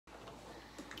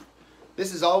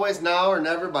This is Always Now or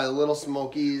Never by the Little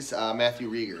Smokies,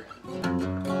 Matthew Rieger.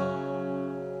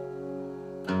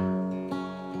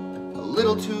 A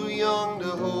little too young to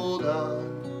hold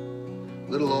on,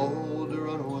 a little old to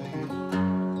run away.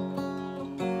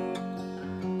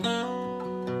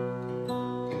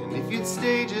 And if you'd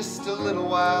stay just a little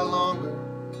while longer,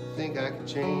 I think I could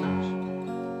change.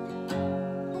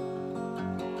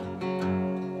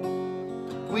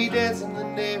 We dance in the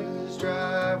neighbor's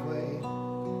driveway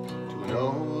to an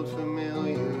old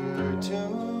familiar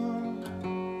tune.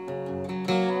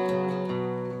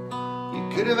 You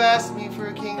could have asked me for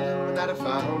a kingdom and I'd have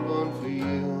found one for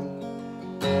you.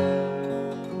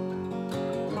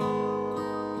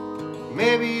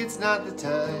 Maybe it's not the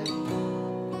time,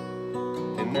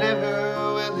 and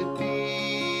never will it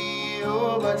be.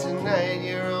 Oh, but tonight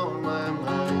you're on my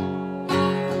mind.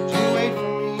 Would you wait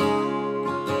for me?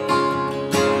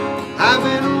 I've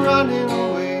been running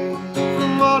away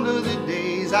from all of the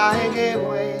days I gave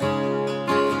away,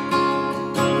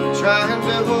 trying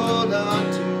to hold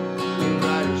on to the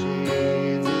brighter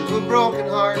shades of a broken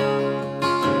heart.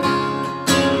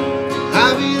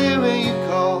 I'll be there when you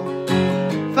call,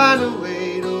 find a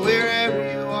way to wherever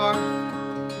you are.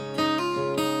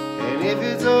 And if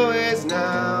it's always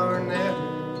now or never,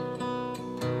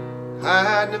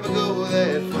 I'd never go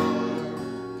that far.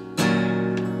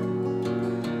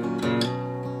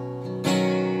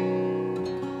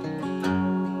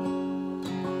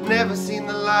 Never seen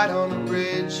the light on the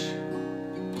bridge,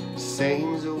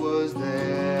 same as it was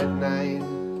that night.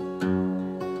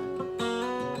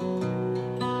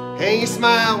 Hey, you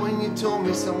smiled when you told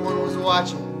me someone was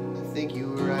watching. I think you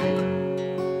were right.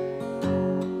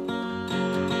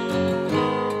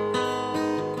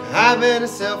 I've been a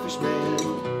selfish man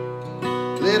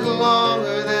a little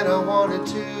longer than I wanted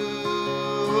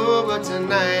to, but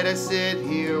tonight I sit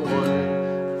here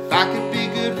wondering if I could be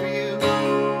good for you.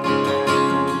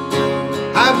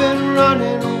 I've been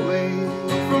running away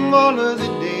from all of the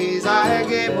days I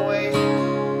gave away,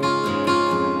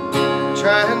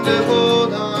 trying to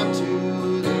hold on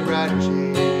to the brighter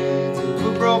shades of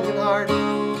a broken heart.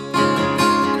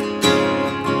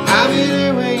 I'll be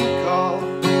there when you call,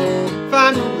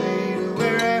 find a way to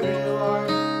wherever you are.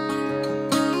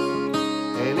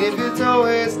 And if it's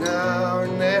always now or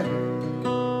never,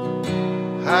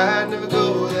 I'd never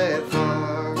go that far.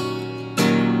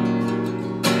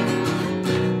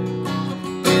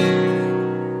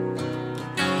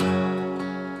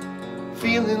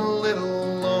 Feeling a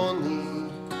little lonely,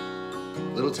 a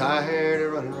little tired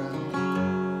of running around.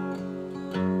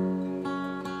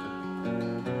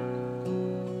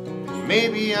 And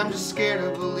maybe I'm just scared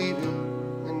of believing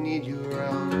I need you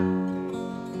around.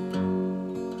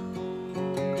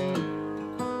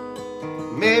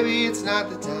 Maybe it's not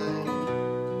the time,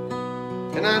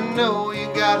 and I know you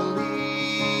gotta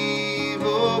leave.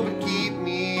 Oh, but keep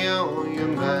me on your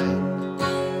mind,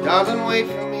 darling, wait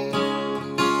for me.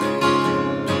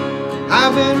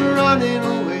 I've been running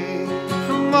away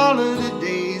from all of the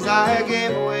days I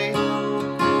gave away,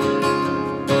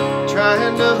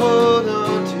 trying to hold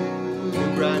on to the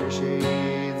brighter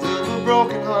shades of a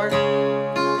broken heart.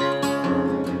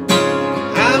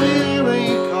 I'll be there when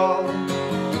you call,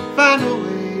 find a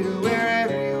way to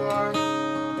wherever you are.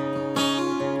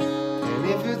 And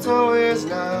if it's always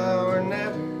now or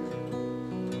never,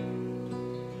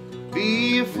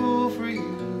 be a fool for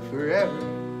you forever.